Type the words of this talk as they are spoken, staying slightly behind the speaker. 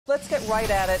Let's get right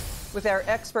at it with our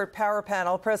expert power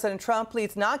panel. President Trump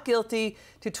pleads not guilty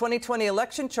to 2020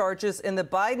 election charges in the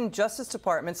Biden Justice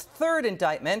Department's third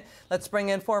indictment. Let's bring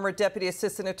in former Deputy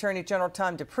Assistant Attorney General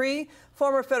Tom Dupree,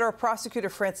 former federal prosecutor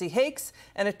Francie Hakes,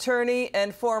 and attorney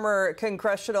and former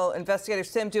congressional investigator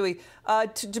Sam Dewey.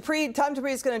 Tom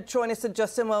Dupree is going to join us in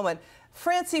just a moment.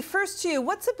 Francie, first to you,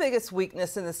 what's the biggest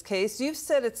weakness in this case? You've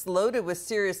said it's loaded with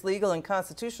serious legal and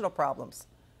constitutional problems.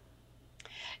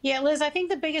 Yeah, Liz, I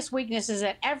think the biggest weakness is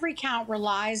that every count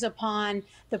relies upon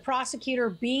the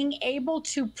prosecutor being able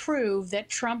to prove that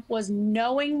Trump was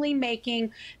knowingly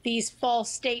making these false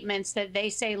statements that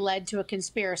they say led to a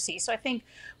conspiracy. So I think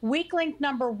weak link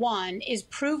number one is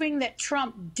proving that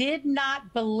Trump did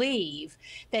not believe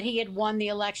that he had won the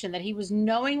election, that he was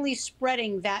knowingly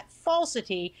spreading that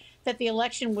falsity that the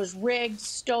election was rigged,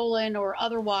 stolen, or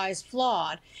otherwise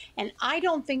flawed. And I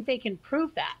don't think they can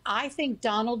prove that. I think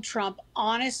Donald Trump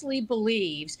honestly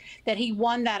believes that he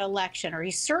won that election, or he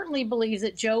certainly believes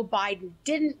that Joe Biden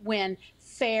didn't win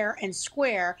fair and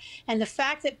square. And the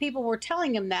fact that people were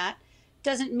telling him that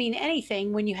doesn't mean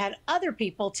anything when you had other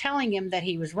people telling him that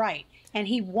he was right. And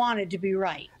he wanted to be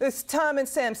right. It's Tom and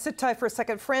Sam, sit tight for a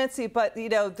second. Francie, but, you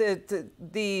know,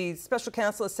 the special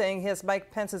counsel is saying he has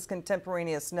Mike Pence's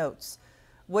contemporaneous notes.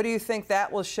 What do you think that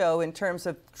will show in terms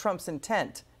of Trump's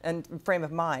intent and frame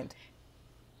of mind?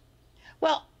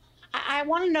 Well, I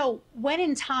want to know when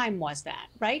in time was that,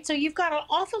 right? So you've got an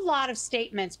awful lot of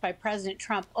statements by President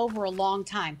Trump over a long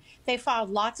time. They filed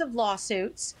lots of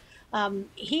lawsuits.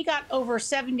 He got over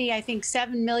 70, I think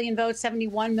 7 million votes,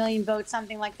 71 million votes,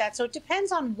 something like that. So it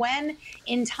depends on when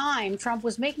in time Trump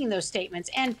was making those statements.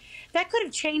 And that could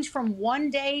have changed from one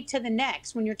day to the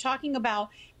next when you're talking about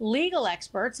legal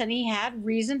experts. And he had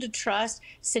reason to trust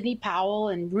Sidney Powell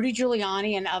and Rudy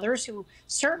Giuliani and others who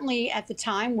certainly at the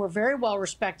time were very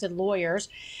well-respected lawyers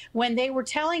when they were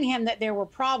telling him that there were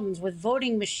problems with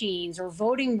voting machines or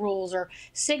voting rules or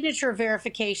signature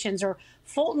verifications, or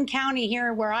Fulton County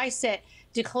here where I sit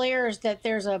declares that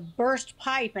there's a burst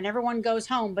pipe and everyone goes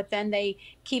home, but then they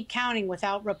keep counting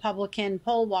without Republican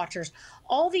poll watchers.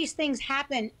 All these things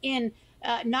happen in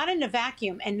not in a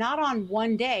vacuum and not on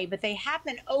one day, but they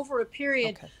happen over a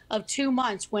period of 2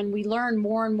 months when we learn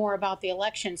more and more about the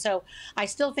election. So I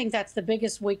still think that's the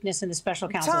biggest weakness in the special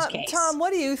counsel's case. Tom,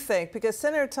 what do you think? Because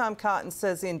Senator Tom Cotton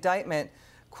says the indictment,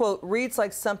 quote, reads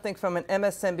like something from an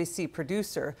MSNBC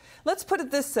producer. Let's put it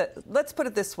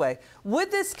this way. Would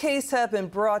this case have been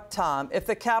brought, Tom, if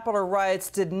the Capitol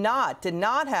riots did not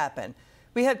happen?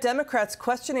 We have Democrats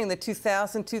questioning the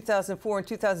 2000, 2004, and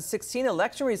 2016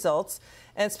 election results,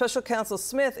 and Special Counsel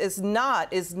Smith is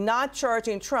not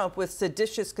charging Trump with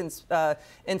seditious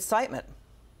incitement.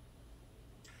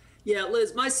 Yeah,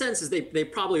 Liz, my sense is they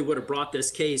probably would have brought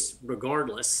this case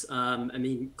regardless. I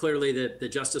mean, clearly the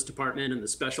Justice Department and the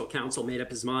special counsel made up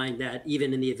his mind that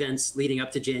even in the events leading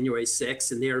up to January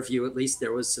 6th, in their view, at least,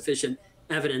 there was sufficient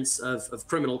evidence of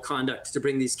criminal conduct to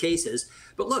bring these cases.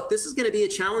 But look, this is going to be a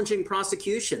challenging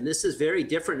prosecution. This is very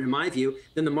different, in my view,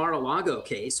 than the Mar-a-Lago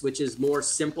case, which is more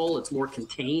simple. It's more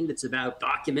contained. It's about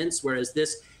documents, whereas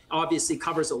this obviously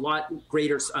covers a lot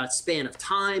greater span of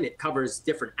time. It covers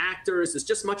different actors. It's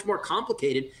just much more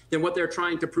complicated than what they're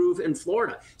trying to prove in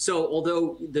Florida. So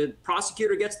although the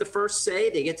prosecutor gets the first say,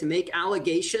 they get to make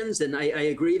allegations, and I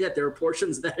agree that there are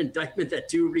portions of that indictment that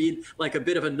do read like a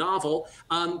bit of a novel,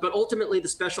 but ultimately the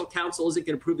special counsel isn't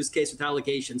going to prove his case with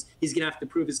allegations. He's going to have to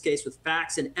prove his case with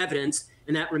facts and evidence,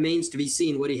 and that remains to be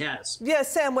seen what he has. Yeah,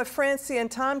 Sam, what Francie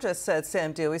and Tom just said,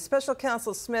 Sam Dewey, Special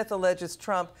Counsel Smith alleges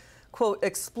Trump, quote,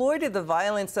 exploited the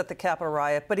violence at the Capitol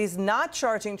riot, but he's not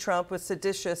charging Trump with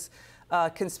seditious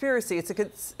conspiracy. It's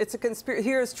a conspiracy.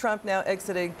 Here's Trump now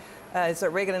exiting. He's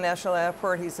at Reagan National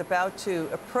Airport. He's about to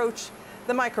approach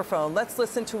the microphone. Let's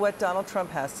listen to what Donald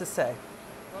Trump has to say.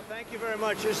 Well, thank you very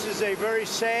much. This is a very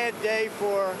sad day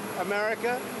for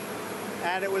America.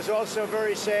 And it was also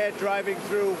very sad driving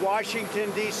through Washington,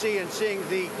 D.C. and seeing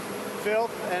the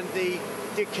filth and the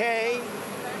decay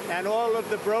and all of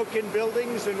the broken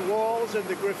buildings and walls and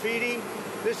the graffiti.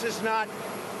 This is not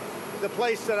the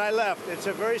place that I left. It's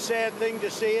a very sad thing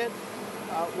to see it.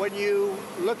 When you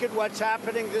look at what's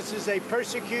happening, this is a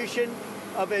persecution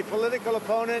of a political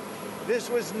opponent. This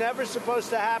was never supposed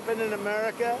to happen in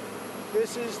America.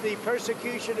 This is the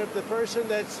persecution of the person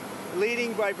that's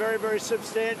leading by very, very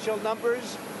substantial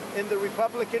numbers in the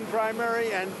Republican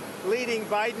primary and leading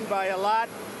Biden by a lot.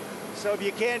 So if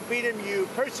you can't beat him, you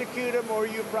persecute him or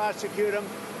you prosecute him.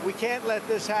 We can't let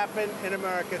this happen in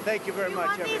America. Thank you very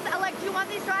much. Do you want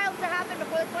these trials to happen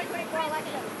before the 2024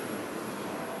 election?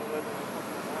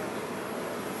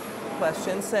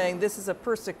 question, saying this is a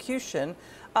persecution.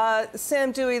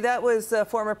 Sam Dewey, that was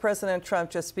former President Trump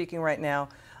just speaking right now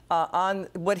on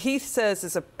what he says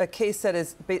is a case that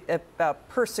is about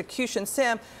persecution.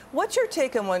 Sam, what's your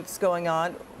take on what's going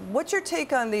on? What's your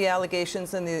take on the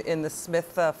allegations in the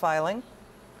Smith filing?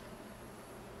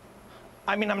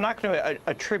 I mean, I'm not going to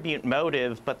attribute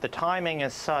motive, but the timing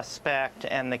is suspect,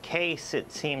 and the case,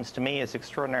 it seems to me, is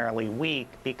extraordinarily weak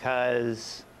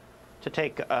because, to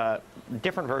take a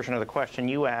different version of the question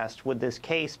you asked, would this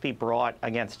case be brought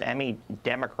against any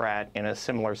Democrat in a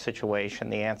similar situation?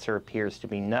 The answer appears to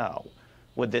be no.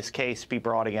 Would this case be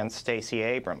brought against Stacey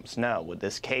Abrams? No. Would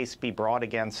this case be brought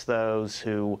against those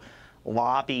who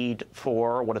lobbied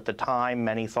for what at the time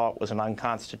many thought was an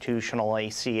unconstitutional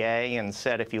ACA and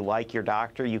said, if you like your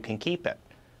doctor, you can keep it?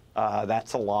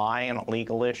 That's a lie and a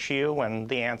legal issue, and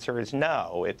the answer is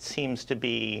no. It seems to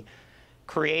be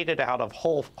created out of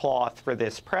whole cloth for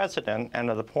this president, and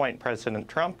to the point President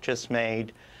Trump just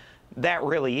made, that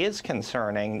really is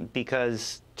concerning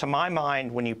because, to my mind,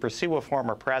 when you pursue a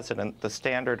former president, the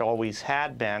standard always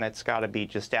had been it's got to be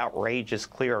just outrageous,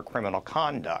 clear criminal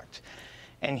conduct.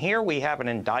 And here we have an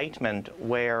indictment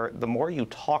where the more you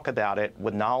talk about it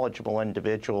with knowledgeable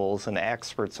individuals and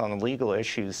experts on legal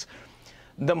issues,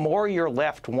 the more you're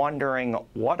left wondering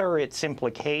what are its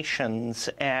implications.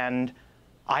 And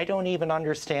I don't even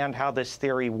understand how this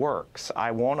theory works.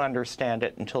 I won't understand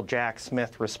it until Jack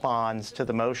Smith responds to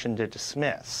the motion to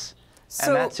dismiss.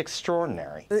 And that's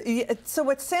extraordinary. So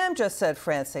what Sam just said,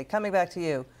 Francie, coming back to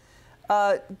you,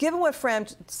 given what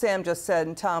Sam just said,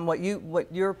 and Tom, what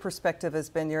your perspective has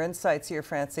been, your insights here,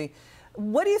 Francie,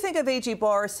 what do you think of AG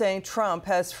Barr saying Trump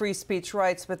has free speech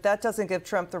rights, but that doesn't give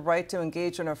Trump the right to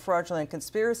engage in a fraudulent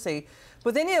conspiracy?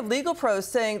 But then you have legal pros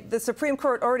saying the Supreme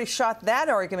Court already shot that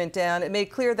argument down. It made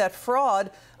clear that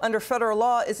fraud under federal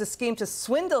law is a scheme to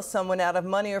swindle someone out of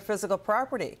money or physical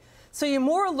property. So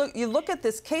you look at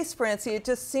this case, Francie, it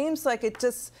just seems like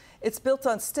it's built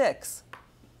on sticks.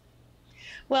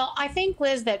 Well, I think,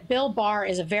 Liz, that Bill Barr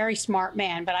is a very smart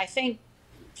man, but I think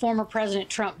former President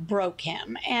Trump broke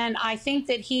him. And I think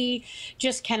that he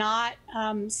just cannot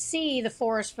see the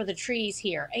forest for the trees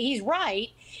here. He's right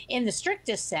in the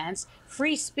strictest sense.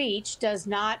 Free speech does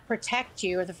not protect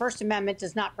you, or the First Amendment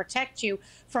does not protect you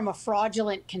from a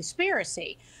fraudulent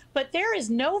conspiracy. But there is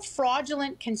no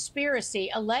fraudulent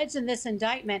conspiracy alleged in this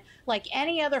indictment like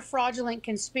any other fraudulent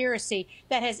conspiracy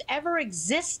that has ever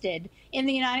existed in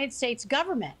the United States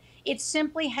government. It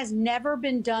simply has never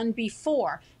been done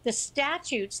before. The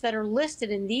statutes that are listed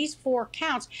in these 4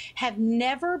 counts have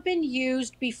never been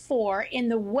used before in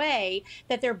the way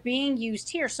that they're being used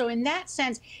here. So in that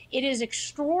sense, it is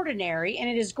extraordinary, and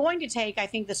it is going to take, I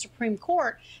think, the Supreme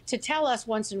Court to tell us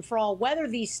once and for all whether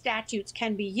these statutes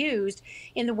can be used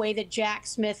in the way that Jack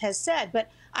Smith has said.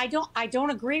 But I don't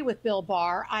agree with Bill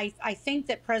Barr. I think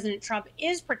that President Trump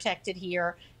is protected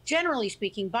here, generally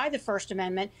speaking, by the First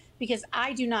Amendment, because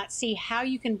I do not see how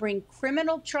you can bring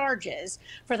criminal charges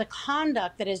for the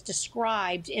conduct that is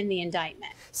described in the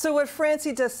indictment. So what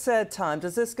Francie just said, Tom,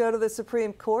 does this go to the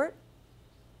Supreme Court?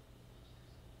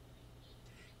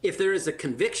 If there is a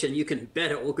conviction, you can bet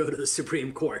it will go to the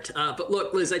Supreme Court. But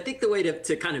look, Liz, I think the way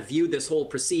to kind of view this whole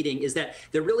proceeding is that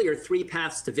there really are 3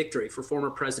 paths to victory for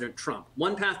former President Trump.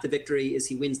 One path to victory is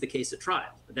he wins the case at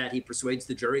trial, that he persuades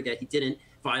the jury that he didn't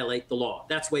violate the law.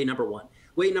 That's way number 1.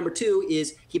 Way number 2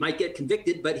 is he might get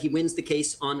convicted, but he wins the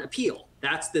case on appeal.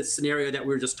 That's the scenario that we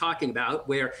were just talking about,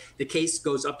 where the case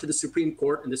goes up to the Supreme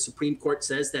Court and the Supreme Court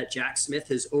says that Jack Smith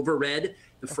has overread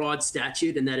the fraud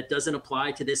statute and that it doesn't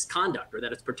apply to this conduct, or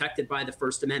that it's protected by the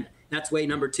First Amendment. That's way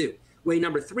number 2. Way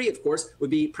number 3, of course, would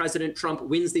be President Trump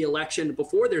wins the election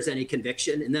before there's any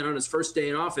conviction, and then on his first day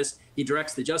in office, he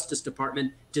directs the Justice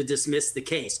Department to dismiss the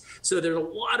case. So there are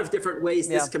a lot of different ways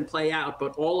this can play out,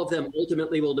 but all of them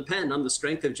ultimately will depend on the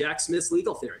strength of Jack Smith's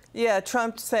legal theory. Yeah,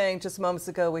 Trump saying just moments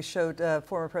ago, we showed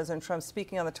former President Trump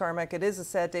speaking on the tarmac, it is a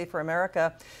sad day for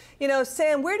America. You know,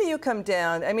 Sam, where do you come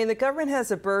down? I mean, the government has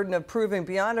a burden of proving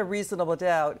beyond a reasonable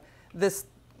doubt this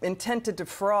intent to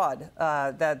defraud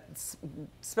that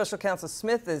Special Counsel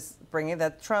Smith is bringing,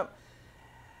 that Trump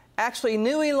actually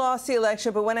knew he lost the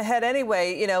election but went ahead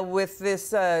anyway, you know, with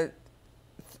this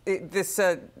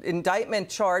indictment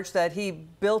charge that he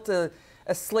built a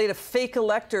slate of fake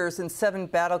electors in 7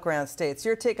 battleground states.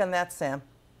 Your take on that, Sam?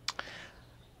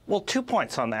 Well, 2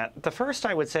 points on that. The first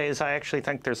I would say is I actually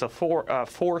think there's a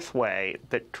fourth way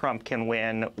that Trump can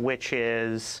win, which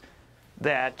is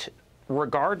that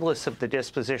regardless of the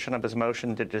disposition of his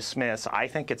motion to dismiss, I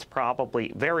think it's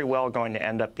probably very well going to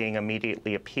end up being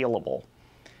immediately appealable.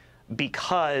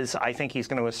 because I think he's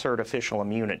going to assert official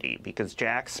immunity, because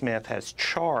Jack Smith has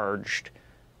charged,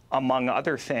 among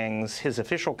other things, his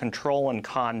official control and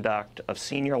conduct of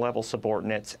senior-level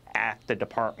subordinates at the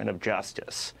Department of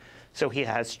Justice. So he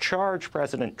has charged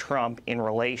President Trump in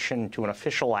relation to an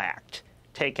official act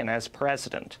taken as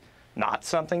president, not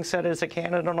something said as a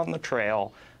candidate on the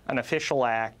trail, an official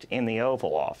act in the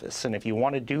Oval Office. And if you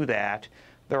want to do that,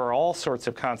 there are all sorts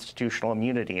of constitutional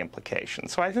immunity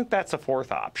implications. So I think that's a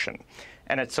fourth option.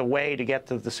 And it's a way to get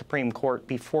to the Supreme Court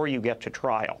before you get to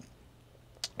trial.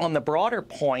 On the broader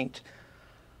point,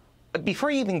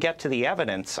 before you even get to the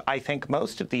evidence, I think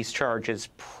most of these charges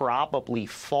probably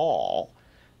fall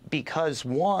because,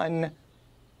 one,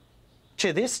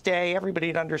 to this day, everybody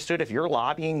had understood if you're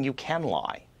lobbying, you can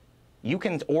lie. You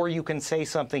can say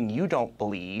something you don't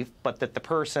believe, but that the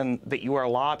person that you are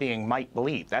lobbying might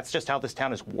believe. That's just how this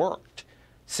town has worked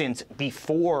since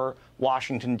before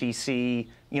Washington, D.C.,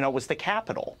 was the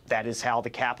capital. That is how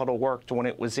the capital worked when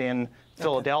it was in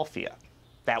Philadelphia.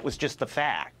 That was just the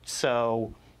fact.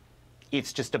 So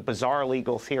it's just a bizarre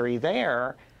legal theory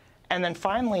there. And then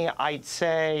finally, I'd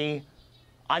say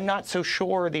I'm not so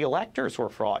sure the electors were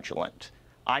fraudulent.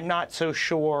 I'm not so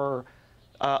sure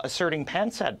asserting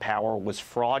Pence had power was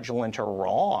fraudulent or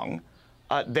wrong.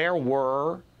 There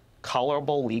were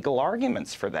colorable legal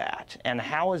arguments for that. And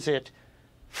how is it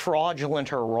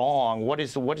fraudulent or wrong? What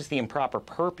is the improper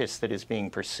purpose that is being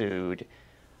pursued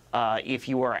if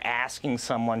you are asking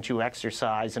someone to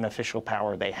exercise an official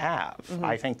power they have? Mm-hmm.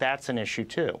 I think that's an issue,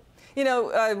 too.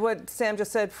 What Sam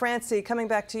just said, Francie, coming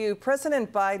back to you,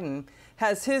 President Biden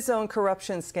has his own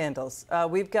corruption scandals.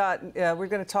 We're going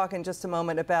to talk in just a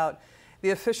moment about the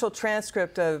official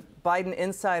transcript of Biden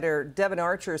insider Devin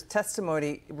Archer's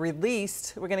testimony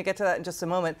released. We're going to get to that in just a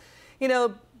moment.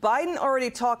 Biden already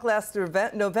talked last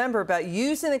November about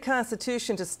using the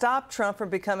Constitution to stop Trump from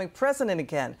becoming president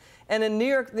again. And the New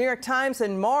York Times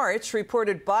in March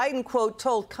reported Biden, quote,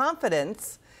 told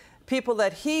confidence, people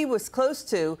that he was close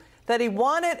to, that he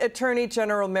wanted Attorney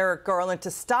General Merrick Garland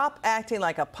to stop acting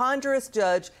like a ponderous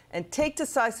judge and take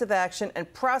decisive action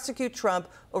and prosecute Trump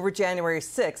over January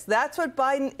 6th. That's what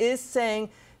Biden is saying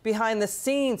behind the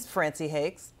scenes, Francie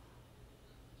Hakes.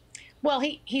 Well,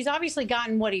 he's obviously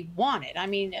gotten what he wanted. I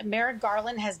mean, Merrick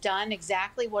Garland has done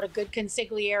exactly what a good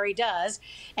consigliere does,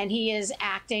 and he is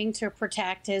acting to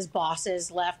protect his boss's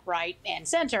left, right, and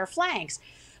center flanks.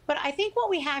 But I think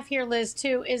what we have here, Liz,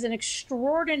 too, is an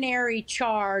extraordinary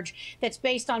charge that's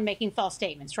based on making false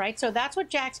statements, right? So that's what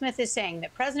Jack Smith is saying,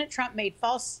 that President Trump made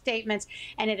false statements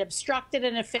and it obstructed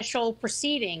an official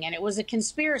proceeding and it was a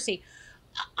conspiracy.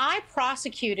 I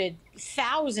prosecuted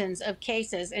thousands of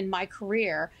cases in my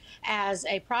career as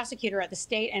a prosecutor at the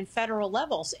state and federal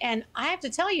levels. And I have to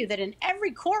tell you that in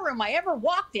every courtroom I ever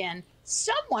walked in,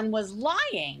 someone was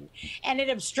lying and it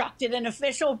obstructed an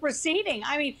official proceeding.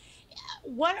 I mean,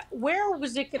 where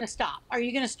was it going to stop? Are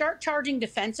you going to start charging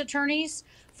defense attorneys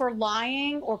for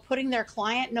lying or putting their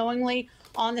client knowingly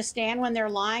on the stand when they're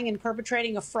lying and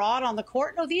perpetrating a fraud on the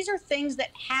court? No, these are things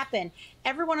that happen.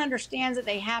 Everyone understands that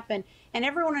they happen, and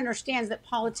everyone understands that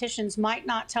politicians might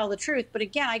not tell the truth. But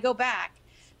again, I go back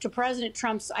to President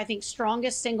Trump's, I think,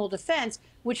 strongest single defense,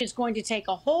 which is going to take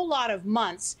a whole lot of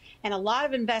months and a lot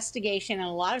of investigation and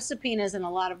a lot of subpoenas and a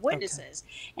lot of witnesses.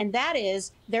 Okay. And that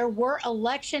is, there were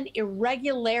election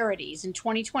irregularities in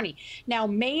 2020. Now,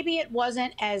 maybe it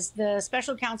wasn't, as the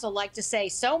special counsel liked to say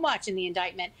so much in the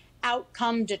indictment,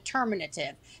 outcome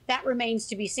determinative. That remains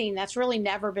to be seen. That's really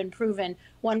never been proven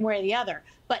one way or the other.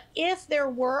 But if there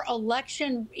were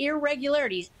election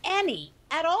irregularities, any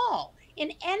at all,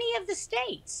 in any of the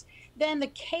states, then the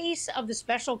case of the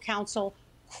special counsel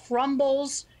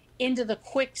crumbles into the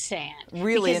quicksand.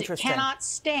 Really because interesting. It cannot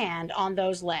stand on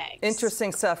those legs.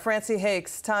 Interesting stuff. Francie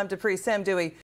Hakes, Tom Dupree, Sam Dewey.